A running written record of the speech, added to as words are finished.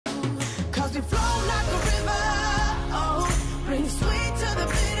you flow like a river. Oh, bring sweet to the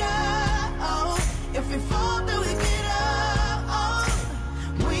bitter. Oh, if we fall, then we get up. Oh,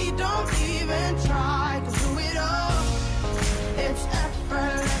 we don't even try to do it all. It's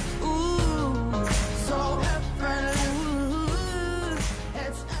effortless. Ooh, so effortless. Ooh,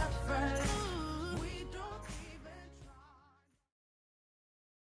 it's effortless. We don't even try.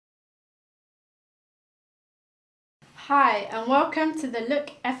 Hi and welcome to the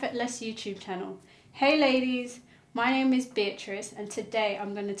Look Effortless YouTube channel. Hey ladies, my name is Beatrice and today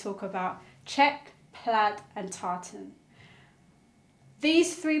I'm going to talk about check, plaid and tartan.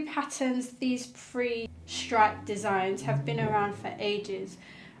 These three patterns, these three stripe designs have been around for ages.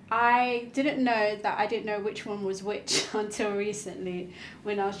 I didn't know that I didn't know which one was which until recently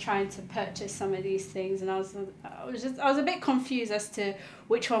when I was trying to purchase some of these things, and I was a bit confused as to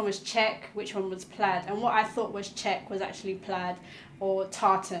which one was check, which one was plaid, and what I thought was check was actually plaid or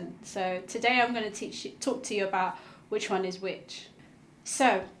tartan. So today I'm going to talk to you about which one is which.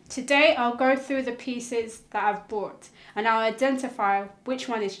 So today I'll go through the pieces that I've bought and I'll identify which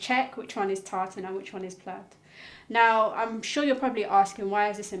one is check, which one is tartan and which one is plaid. Now, I'm sure you're probably asking, why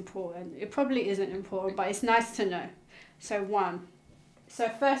is this important? It probably isn't important, but it's nice to know. So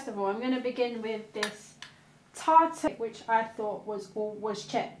first of all, I'm going to begin with this tartan, which I thought was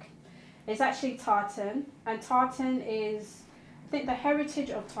check. It's actually tartan, and tartan is, I think the heritage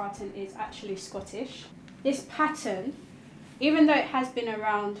of tartan is actually Scottish. This pattern, even though it has been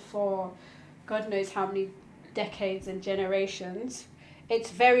around for God knows how many decades and generations, it's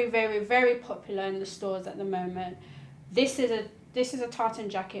very, very, very popular in the stores at the moment. This is a tartan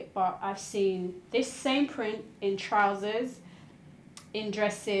jacket, but I've seen this same print in trousers, in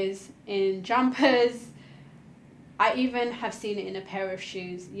dresses, in jumpers. I even have seen it in a pair of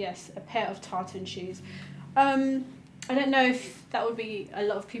shoes. Yes, a pair of tartan shoes. I don't know if that would be a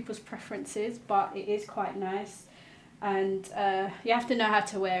lot of people's preferences, but it is quite nice. And you have to know how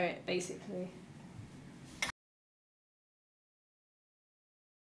to wear it, basically.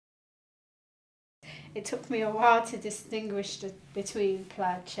 It took me a while to distinguish between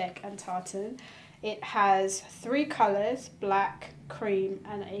plaid, check and tartan. It has three colours, black, cream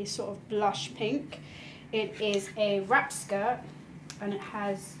and a sort of blush pink. It is a wrap skirt and it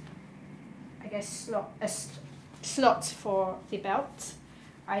has, I guess, slots for the belt.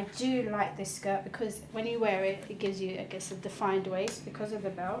 I do like this skirt because when you wear it, it gives you, I guess, a defined waist because of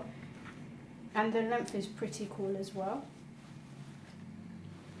the belt. And the length is pretty cool as well.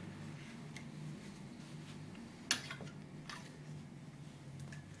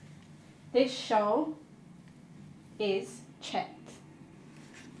 This shawl is checked.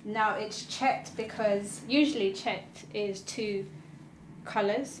 Now it's checked because usually checked is 2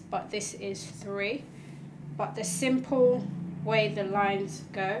 colours, but this is 3. But the simple way the lines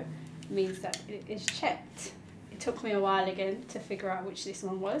go means that it is checked. It took me a while again to figure out which this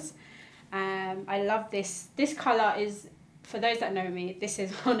one was. I love this. This colour is, for those that know me, this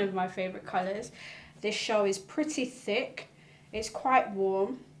is one of my favourite colours. This shawl is pretty thick. It's quite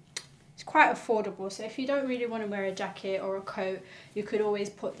warm. It's quite affordable, so if you don't really want to wear a jacket or a coat, you could always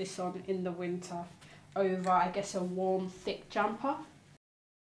put this on in the winter over, I guess, a warm, thick jumper.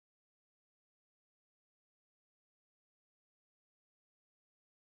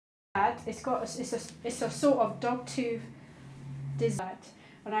 It's a sort of dogtooth design,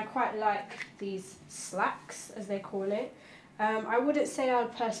 and I quite like these slacks, as they call it. I wouldn't say I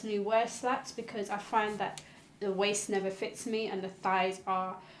would personally wear slacks because I find that the waist never fits me and the thighs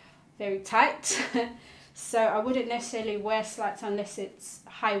are very tight. So I wouldn't necessarily wear slacks unless it's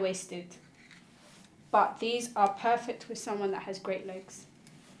high-waisted. But these are perfect with someone that has great legs.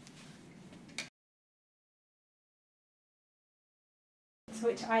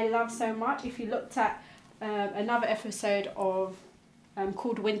 Which I love so much. If you looked at another episode of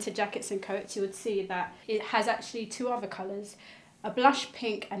called Winter Jackets and Coats, you would see that it has actually 2 other colours, a blush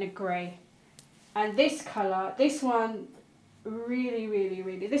pink and a grey. And this colour, this one,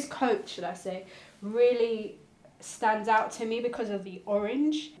 really, this coat, should I say, really stands out to me because of the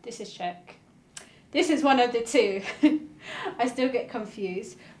orange. This is check. This is one of the 2. I still get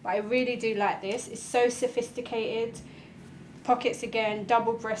confused, but I really do like this. It's so sophisticated. Pockets again,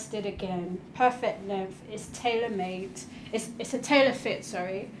 double-breasted again, perfect length. It's tailor-made. It's a tailor fit,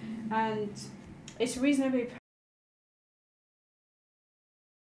 sorry, and it's reasonably.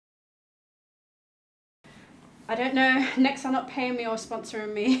 I don't know, next are not paying me or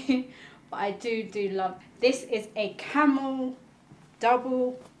sponsoring me, but I do love. This is a camel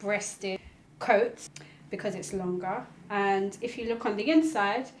double-breasted coat because it's longer, and if you look on the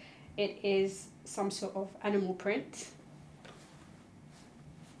inside, it is some sort of animal print.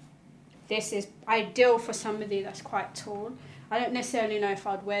 This is ideal for somebody that's quite tall. I don't necessarily know if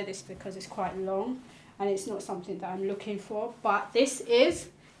I'd wear this because it's quite long and it's not something that I'm looking for, but this is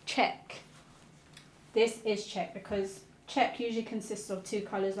check. This is check because check usually consists of 2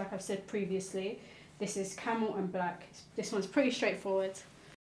 colours, like I've said previously. This is camel and black. This one's pretty straightforward.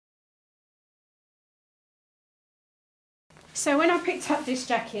 So when I picked up this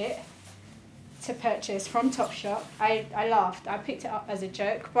jacket to purchase from Topshop, I laughed. I picked it up as a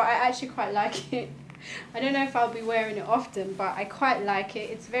joke, but I actually quite like it. I don't know if I'll be wearing it often, but I quite like it.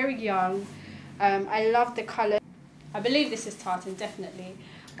 It's very young. I love the colour. I believe this is tartan, definitely.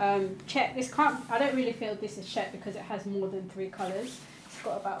 Check. This can't. I don't really feel this is check because it has more than 3 colours. It's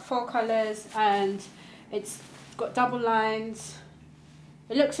got about 4 colours and it's got double lines.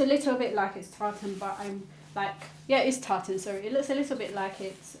 It looks a little bit like it's tartan, but I'm like, yeah, it's tartan. Sorry, it looks a little bit like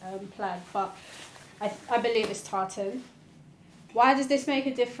it's plaid, but I believe it's tartan. Why does this make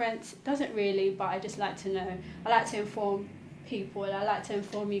a difference? It doesn't really, but I just like to know. I like to inform people. I like to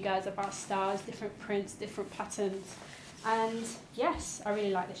inform you guys about styles, different prints, different patterns. And yes, I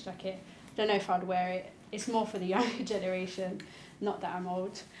really like this jacket. I don't know if I'd wear it. It's more for the younger generation, not that I'm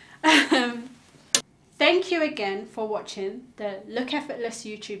old. Thank you again for watching the Look Effortless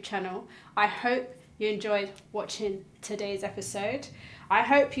YouTube channel. I hope you enjoyed watching today's episode. I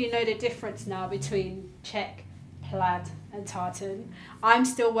hope you know the difference now between check, plaid and tartan. I'm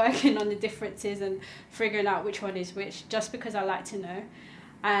still working on the differences and figuring out which one is which, just because I like to know.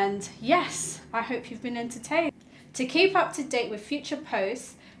 And yes, I hope you've been entertained. To keep up to date with future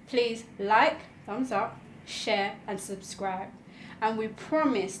posts, please like, thumbs up, share and subscribe. And we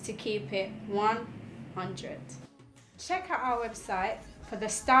promise to keep it 100. Check out our website for the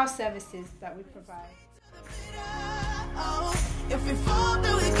style services that we provide. If we fall,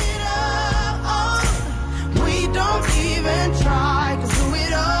 then we get up. We don't even try.